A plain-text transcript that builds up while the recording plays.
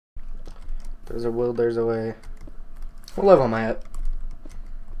There's a will, there's a way. What level am I at?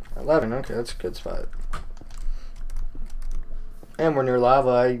 11, okay, that's a good spot. And we're near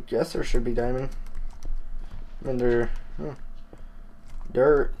lava, I guess there should be diamond. I mean,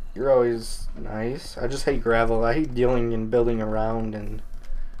 dirt, you're always nice. I just hate gravel. I hate dealing and building around and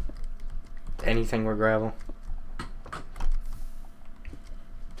anything with gravel.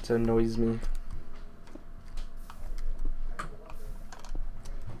 It annoys me.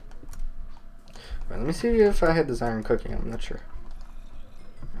 Right, let me see if I had this iron cooking. I'm not sure.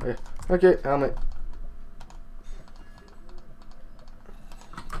 Okay, helmet.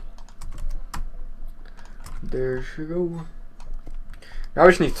 There she go. Now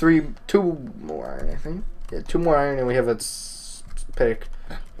we just need two more iron, I think. Yeah, 2 more iron, and we have a pick,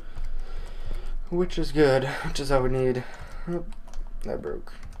 which is good. Which is all we need. Oh, that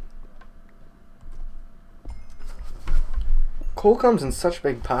broke. Coal comes in such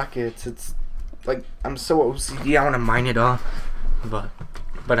big pockets. It's like I'm so OCD. I want to mine it all, but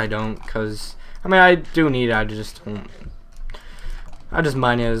I don't, cause I mean I do need it. I just don't. I just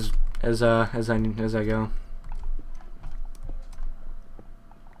mine it as I go.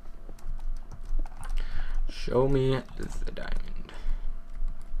 Show me the diamond.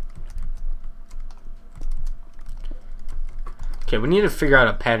 Okay, we need to figure out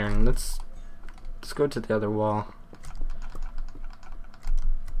a pattern. Let's go to the other wall.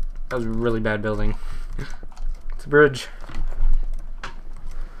 That was really bad building. It's a bridge.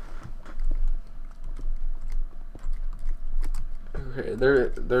 Okay,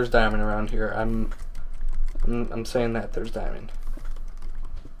 there's diamond around here. I'm saying that there's diamond.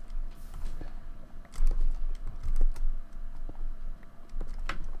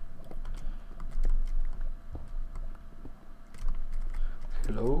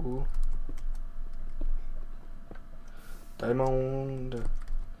 Hello. Diamond.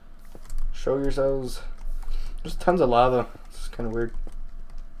 Show yourselves. There's tons of lava. This is kind of weird.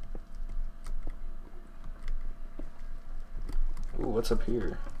 Ooh, what's up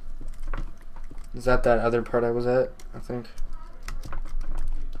here? Is that other part I was at? I think.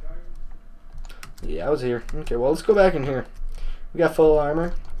 Yeah, I was here. Okay, well, let's go back in here. We got full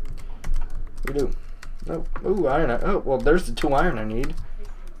armor. We do. Oh, ooh, iron. Oh, well, there's the 2 iron I need.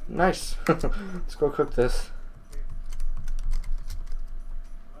 Nice. Let's go cook this.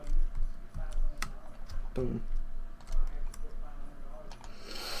 Boom.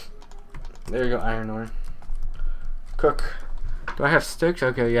 There you go, iron ore. Cook. Do I have sticks?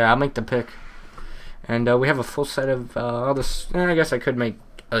 Okay, yeah, I'll make the pick. And we have a full set of all this. I guess I could make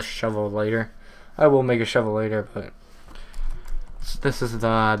a shovel later. I will make a shovel later, but this is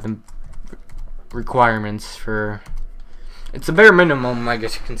the requirements for. It's a bare minimum, I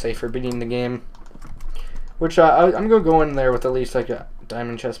guess you can say, for beating the game. Which I'm gonna go in there with at least like a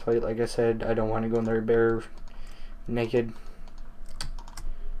diamond chest plate. Like I said, I don't want to go in there bare naked.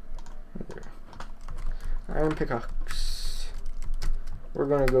 There. Iron pickaxe. We're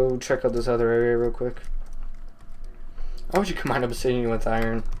gonna go check out this other area real quick. How would you combine obsidian with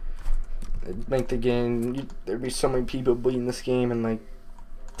iron? It'd make the game. There'd be so many people beating this game in like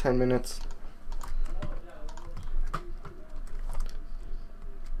 10 minutes.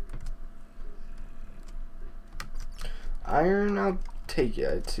 Iron, I'll take it.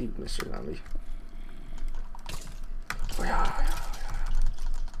 I'd see Mr. Zombie.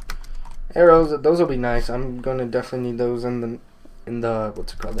 Arrows, those will be nice. I'm gonna definitely need those in the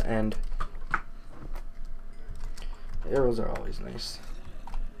what's it called, the end. Arrows are always nice.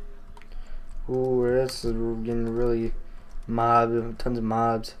 Ooh, this is getting really tons of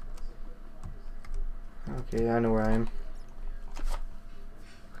mobs. Okay, I know where I am.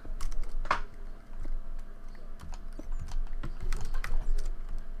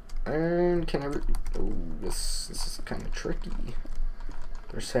 And can I? Oh, this is kind of tricky.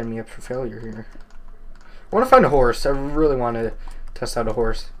 They're setting me up for failure here. I want to find a horse. I really want to test out a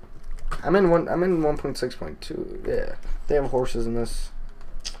horse. I'm in 1.6.2. Yeah, they have horses in this.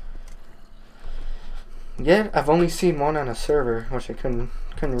 Yeah, I've only seen one on a server, which I couldn't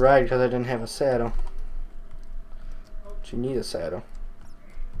ride because I didn't have a saddle. But you need a saddle.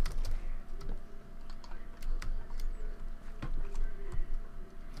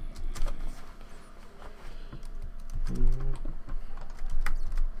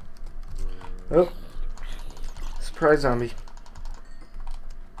 Oh, surprise zombie.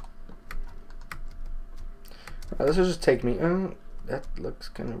 Oh, this will just take me. Oh, that looks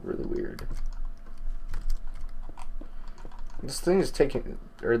kind of really weird. This thing is taking,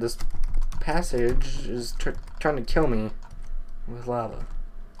 or this passage is trying to kill me with lava.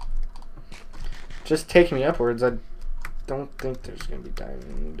 Just taking me upwards. don't think there's gonna be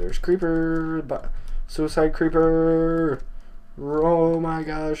diamond. There's creeper, but suicide creeper. Oh my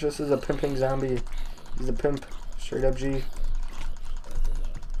gosh, this is a pimping zombie. He's a pimp, straight up G.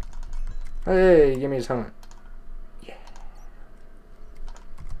 Hey, give me his helmet. Yeah.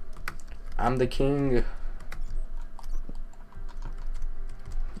 I'm the king.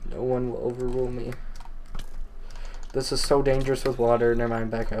 No one will overrule me. This is so dangerous with water. Never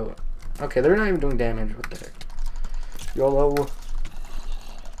mind, back out. Okay, they're not even doing damage. What the heck? YOLO.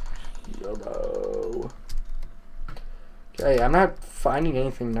 YOLO. Okay, I'm not finding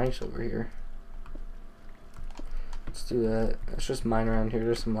anything nice over here. Let's do that. Let's just mine around here.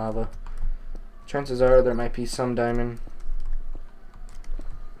 There's some lava. Chances are there might be some diamond.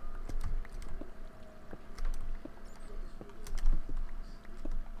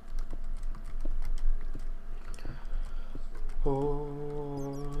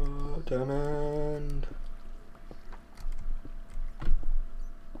 Oh, diamond.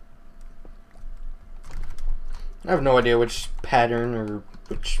 I have no idea which pattern or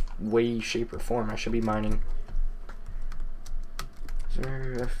which way, shape, or form I should be mining.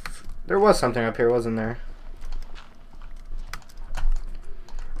 There was something up here, wasn't there?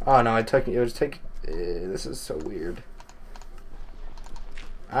 Oh no, this is so weird.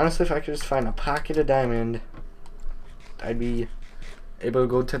 Honestly, if I could just find a pocket of diamond, I'd be able to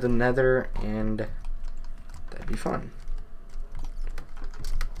go to the nether, and that'd be fun.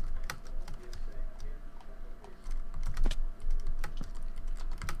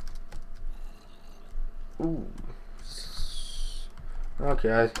 Ooh.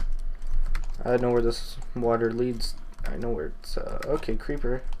 Okay, I know where this water leads. I know where it's, okay,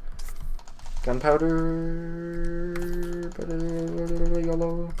 creeper. Gunpowder.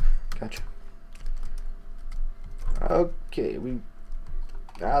 Yellow. Gotcha. Okay,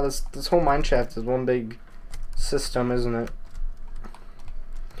 this whole mineshaft is one big system, isn't it?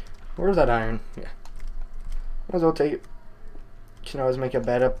 Where's that iron? Yeah. Might as well take it. You can always make a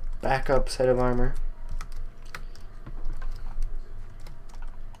backup set of armor.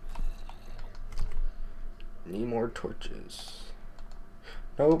 Need more torches.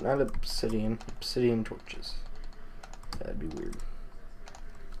 Nope, not obsidian. Obsidian torches. That'd be weird.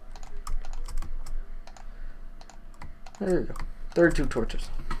 There we go. 32 torches.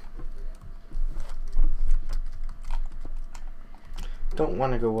 Don't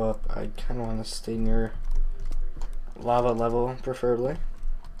want to go up. I kind of want to stay near lava level, preferably.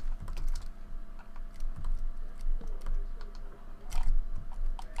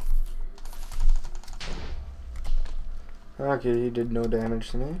 Okay, he did no damage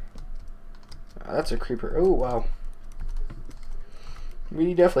to me. That's a creeper. Oh, wow.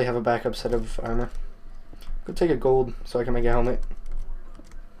 We definitely have a backup set of armor. Go take a gold so I can make a helmet.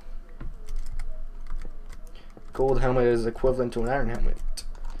 Gold helmet is equivalent to an iron helmet.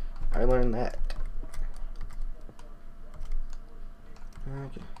 I learned that.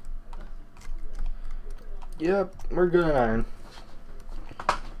 Okay. Yep, we're good on iron.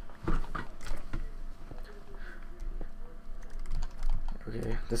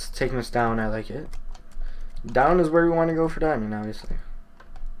 Okay, this is taking us down. I like it. Down is where we want to go for diamond, obviously.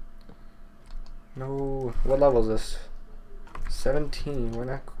 No, what level is this? 17. We're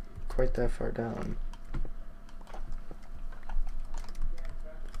not quite that far down.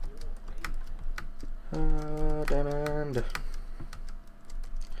 Diamond.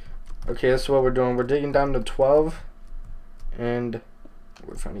 Okay, that's what we're doing. We're digging down to 12, and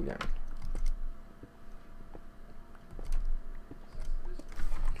we're finding diamond.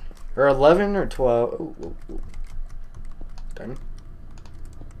 Or 11 or 12. Ooh, ooh, ooh. Diamond.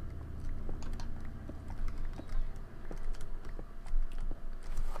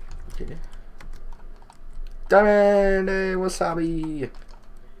 Okay. Diamond! Hey, wasabi!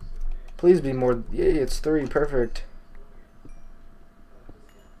 Please be more. Yay, it's 3. Perfect.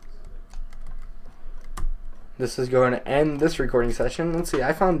 This is going to end this recording session. Let's see.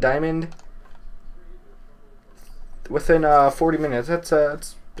 I found diamond within 40 minutes.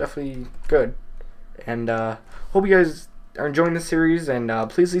 That's definitely good. And hope you guys are enjoying the series. And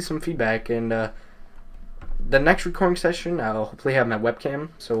please leave some feedback. And the next recording session, I'll hopefully have my webcam.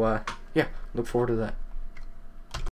 So yeah, look forward to that.